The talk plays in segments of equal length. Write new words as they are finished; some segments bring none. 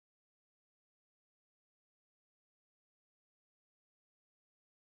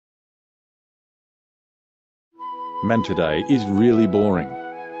Man, today is really boring.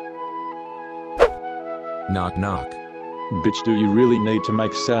 Knock knock. Bitch, do you really need to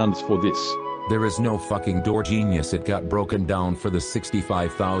make sounds for this? There is no fucking door, genius. It got broken down for the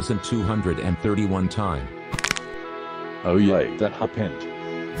 65,231 time. Oh yay, that happened.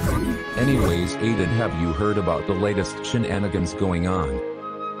 Anyways, Aiden, have you heard about the latest shenanigans going on?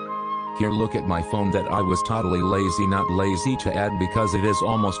 Here, look at my phone that I was totally lazy, not lazy to add, because it is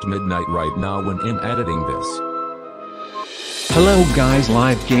almost midnight right now when I'm editing this. Hello guys,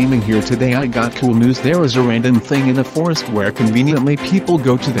 live gaming here. Today I got cool news. There is a random thing in the forest where conveniently people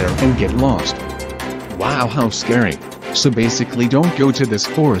go to there and get lost. Wow, how scary. So basically don't go to this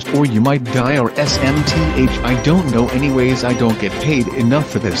forest or you might die, or SMTH, I don't know. Anyways, I don't get paid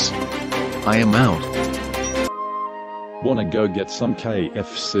enough for this. I am out. Wanna go get some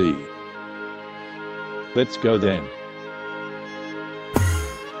KFC? Let's go then.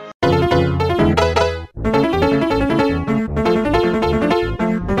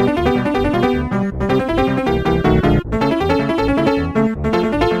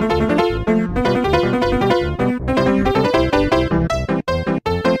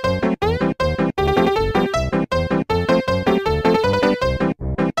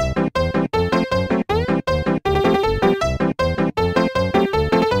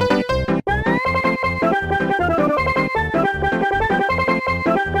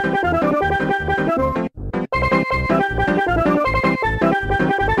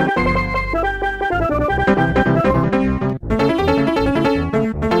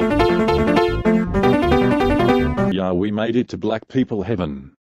 Yeah, we made it to black people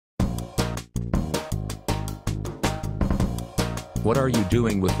heaven. What are you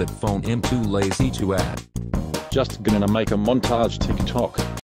doing with that phone? I'm too lazy to add. Just gonna make a montage TikTok.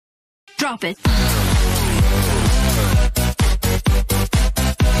 Drop it.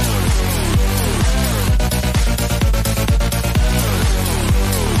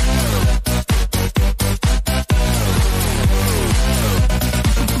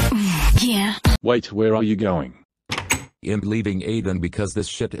 Yeah. Wait, where are you going? I'm leaving Aiden because this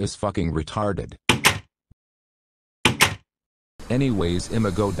shit is fucking retarded. Anyways, I'ma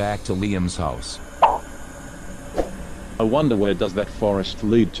go back to Liam's house. I wonder where does that forest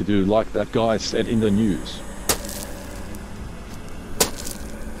lead to, do like that guy said in the news.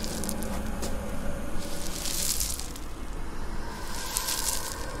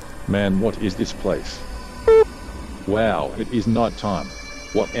 Man, what is this place? Wow, it is night time.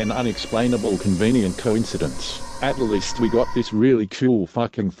 What an unexplainable convenient coincidence. At least we got this really cool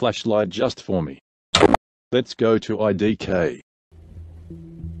fucking flashlight just for me. Let's go to Aiden.EXE.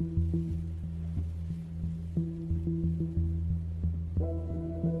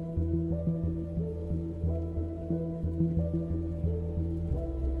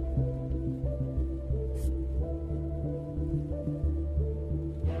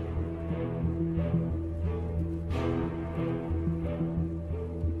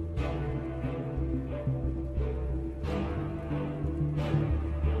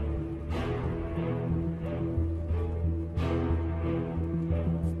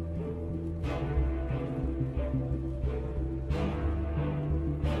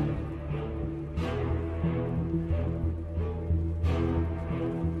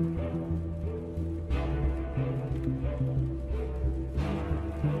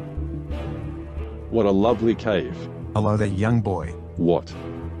 What a lovely cave. Hello there, young boy. What?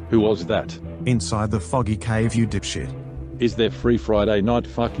 Who was that? Inside the foggy cave, you dipshit. Is there free Friday night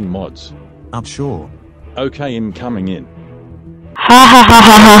fucking mods? I'm sure. Okay, I'm coming in.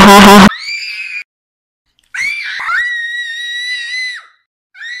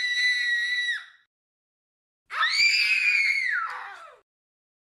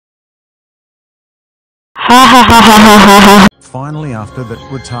 Finally, after that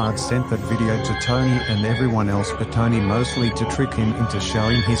retard sent that video to Tony and everyone else, but Tony mostly to trick him into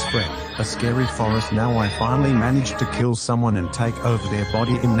showing his friend a scary forest, now I finally managed to kill someone and take over their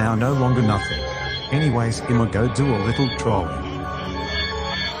body. I'm now no longer nothing. Anyways, I'ma go do a little trolling.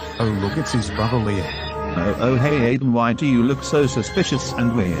 Oh look, it's his brother Liam. Oh hey Aiden, why do you look so suspicious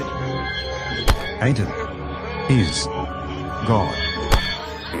and weird? Aiden is God.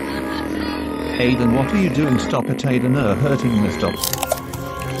 Aiden, what are you doing? Stop it, Aiden, hurting me, stop.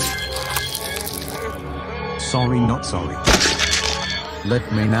 Sorry, not sorry.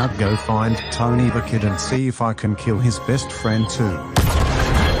 Let me now go find Tony the kid and see if I can kill his best friend too.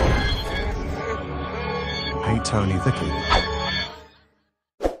 Hey Tony the kid.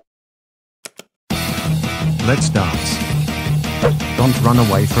 Let's dance. Don't run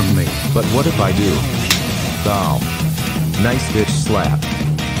away from me. But what if I do? Oh. Nice bitch slap.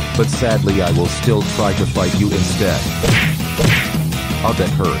 but sadly I will still try to fight you instead. Oh, that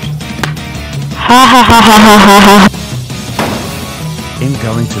hurt. Ha ha ha ha ha ha ha. I'm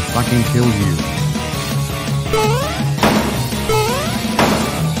going to fucking kill you.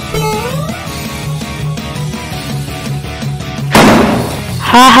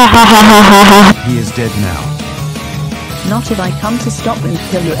 Ha ha ha ha ha ha ha. He is dead now. Not if I come to stop and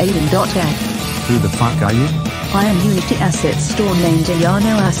kill you, Aiden.EXE. Who the fuck are you? I am Unity Asset Store named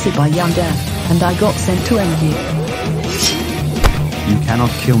Ayano Asibayanda, and I got sent to end you. You cannot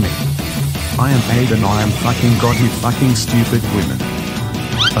kill me. I am Aiden. I am fucking god, you fucking stupid women.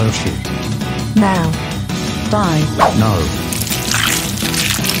 Oh shit. Now. Bye. No.